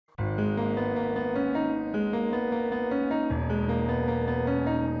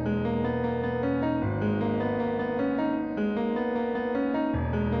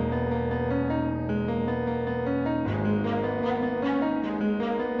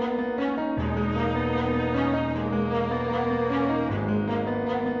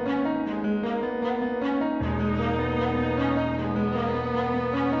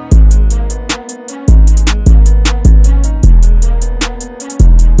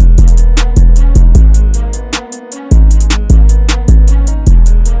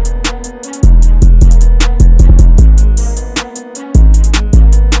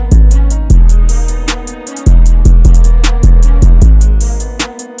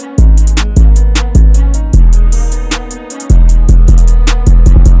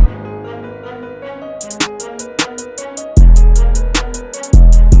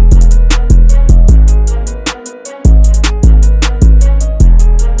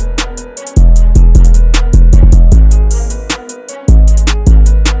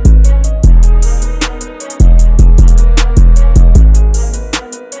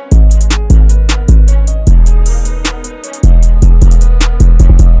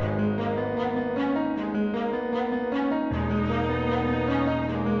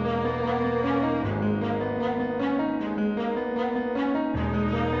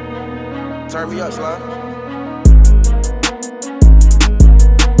Turn me up, slime.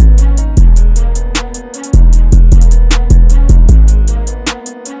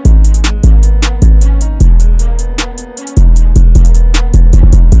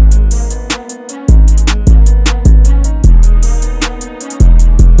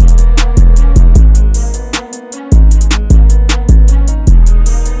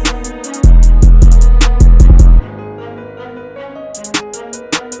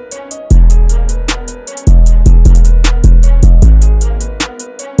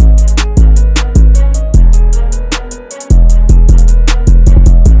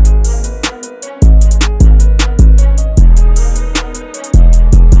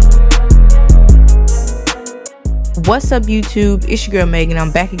 What's up YouTube, it's your girl Megan.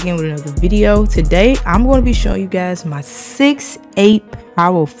 I'm back again with another video. Today I'm going to be showing you guys my 6'8"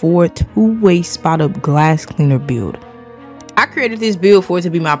 Power 4 two-way spot up glass cleaner build. I created this build for it to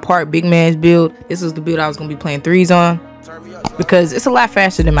be my part big man's build. This was the build I was going to be playing threes on because it's a lot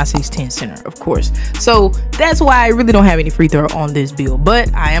faster than my 6'10" center, of course. So that's why I really don't have any free throw on this build,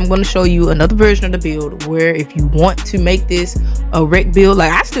 but I am going to show you another version of the build where if you want to make this a rec build,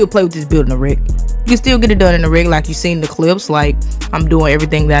 like I still play with this build in a rec. You can still get it done in the rig like you've seen the clips. Like I'm doing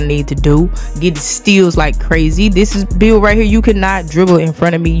everything that I need to do, get steals like crazy. This is build right here, you cannot dribble in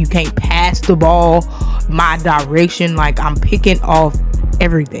front of me, you can't pass the ball my direction. Like I'm picking off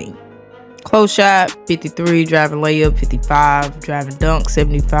everything. Close shot 53, driving layup 55, driving dunk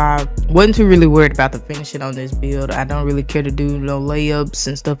 75. Wasn't too really worried about the finishing on this build. I don't really care to do no layups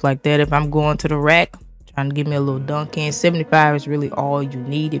and stuff like that. If I'm going to the rack trying to give me a little dunk in, 75 is really all you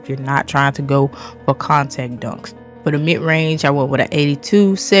need if you're not trying to go for contact dunks. For the mid-range, I went with an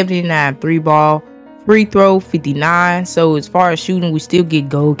 82, 79 3 ball, free throw 59. So as far as shooting, we still get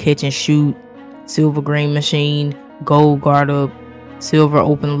gold catch and shoot, silver green machine, gold guard up, silver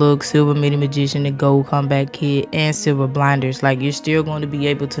open look, silver midi magician, and gold comeback kit, and silver blinders. Like you're still going to be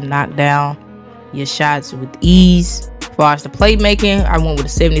able to knock down your shots with ease. As far as the playmaking, I went with a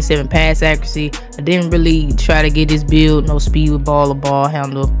 77 pass accuracy. I didn't really try to get this build no speed with ball or ball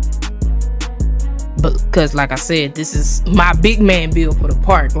handle, but because like I said, this is my big man build for the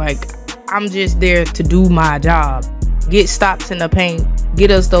park. Like I'm just there to do my job, get stops in the paint,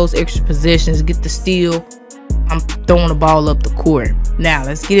 get us those extra possessions, get the steal. I'm throwing the ball up the court. Now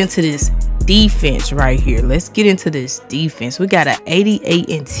let's get into this defense right here. Let's get into this defense. We got an 88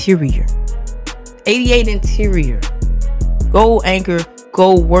 interior, 88 interior. Go anchor,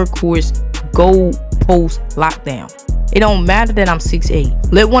 go workhorse, go post lockdown. It don't matter that I'm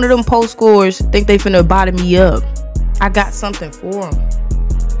 6'8". Let one of them post scorers think they finna body me up. I got something for them.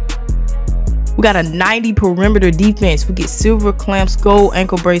 We got a 90 perimeter defense. We get silver clamps, gold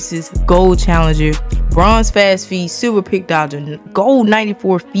ankle braces, gold challenger, bronze fast feet, silver pick dodger, gold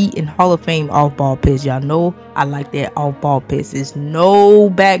 94 feet, and Hall of Fame off ball pass. Y'all know I like that off ball pass. There's no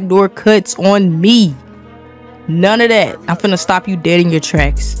backdoor cuts on me. None of that. I'm finna stop you dead in your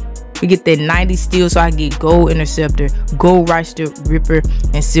tracks. We get that 90 steal, so I get gold interceptor, gold Reister ripper,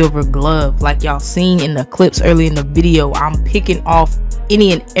 and silver glove. Like y'all seen in the clips early in the video, I'm picking off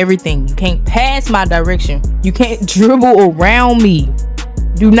any and everything. You can't pass my direction. You can't dribble around me.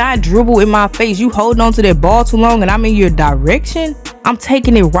 Do not dribble in my face. You holding on to that ball too long and I'm in your direction, I'm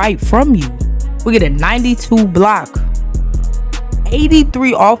taking it right from you. We get a 92 block,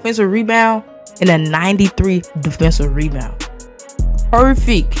 83 offensive rebound, and a 93 defensive rebound.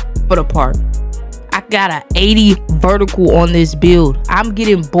 Perfect for the park. I got a 80 vertical on this build. I'm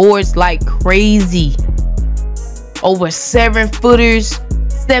getting boards like crazy. Over 7 footers,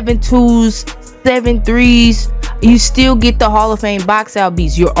 7 twos, 7 threes. You still get the Hall of Fame box out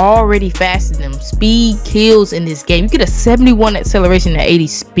beats. You're already faster than them. Speed kills in this game. You get a 71 acceleration and 80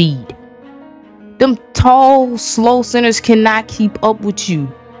 speed. Them tall, slow centers cannot keep up with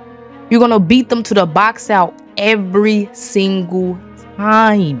you. You're gonna beat them to the box out every single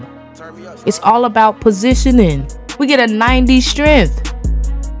time. It's all about positioning. We get a 90 strength.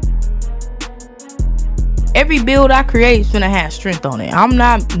 Every build I create is gonna have strength on it. I'm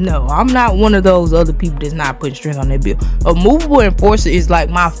not one of those other people that's not putting strength on their build. A movable enforcer is like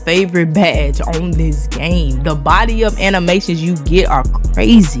my favorite badge on this game. The body up animations you get are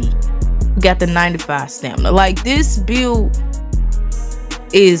crazy. We got the 95 stamina. Like this build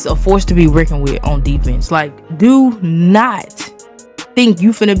is a force to be reckoned with on defense. Like do not think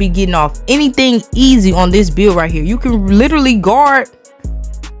you finna be getting off anything easy on this build right here. You can literally guard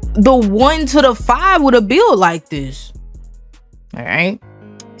the 1 to the 5 with a build like this. All right,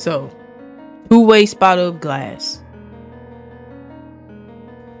 so two-way spot up glass.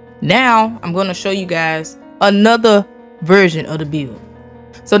 Now I'm going to show you guys another version of the build.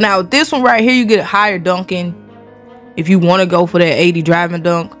 So now this one right here, you get a higher dunking. If you want to go for that 80 driving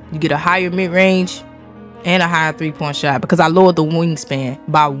dunk, you get a higher mid-range and a higher 3-point shot, because I lowered the wingspan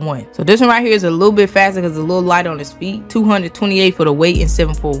by 1. So this one right here is a little bit faster because it's a little light on his feet. 228 for the weight and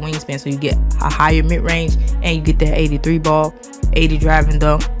 7.4 wingspan. So you get a higher mid-range and you get that 83 ball, 80 driving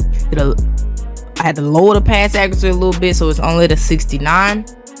dunk. I had to lower the pass accuracy a little bit, so it's only at a 69,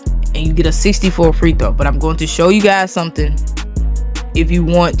 and you get a 64 free throw. But I'm going to show you guys something. If you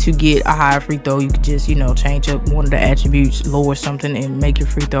want to get a higher free throw, you can just, you know, change up one of the attributes, lower something, and make your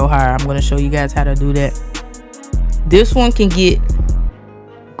free throw higher. I'm going to show you guys how to do that. This one can get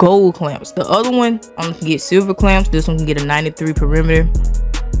gold clamps. The other one only can get silver clamps. This one can get a 93 perimeter,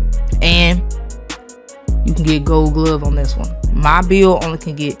 and you can get gold glove on this one. My build only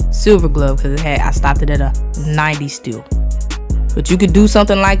can get silver glove because I stopped it at a 90 still. But you could do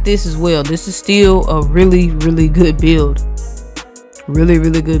something like this as well. This is still a really good build.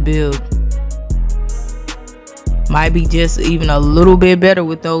 Really good build. Might be just even a little bit better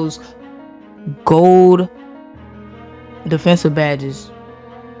with those gold defensive badges.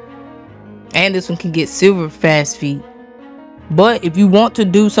 And this one can get silver fast feet. But if you want to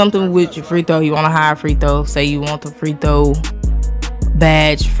do something with your free throw, you want a higher free throw, say you want the free throw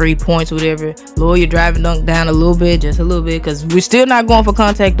badge, free points, whatever, lower your driving dunk down a little bit, just a little bit, because we're still not going for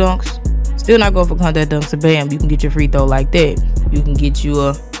contact dunks. Still not going for contact dunks. So bam, you can get your free throw like that. You can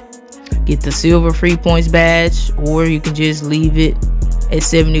get the silver free points badge, or you can just leave it at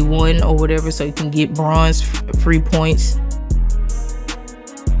 71 or whatever, so you can get bronze free points.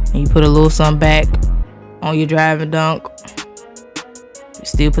 And you put a little something back on your driving dunk. You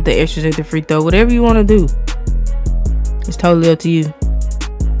still put the extras at the free throw. Whatever you want to do, it's totally up to you.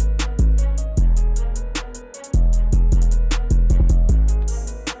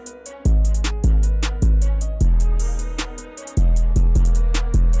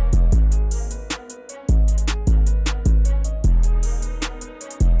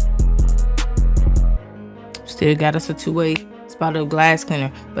 Still got us a two-way spot up glass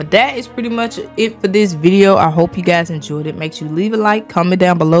cleaner. But that is pretty much it for this video. I hope you guys enjoyed it. Make sure you leave a like, comment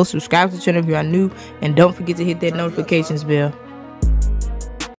down below, subscribe to the channel if you are new, and don't forget to hit that notifications bell.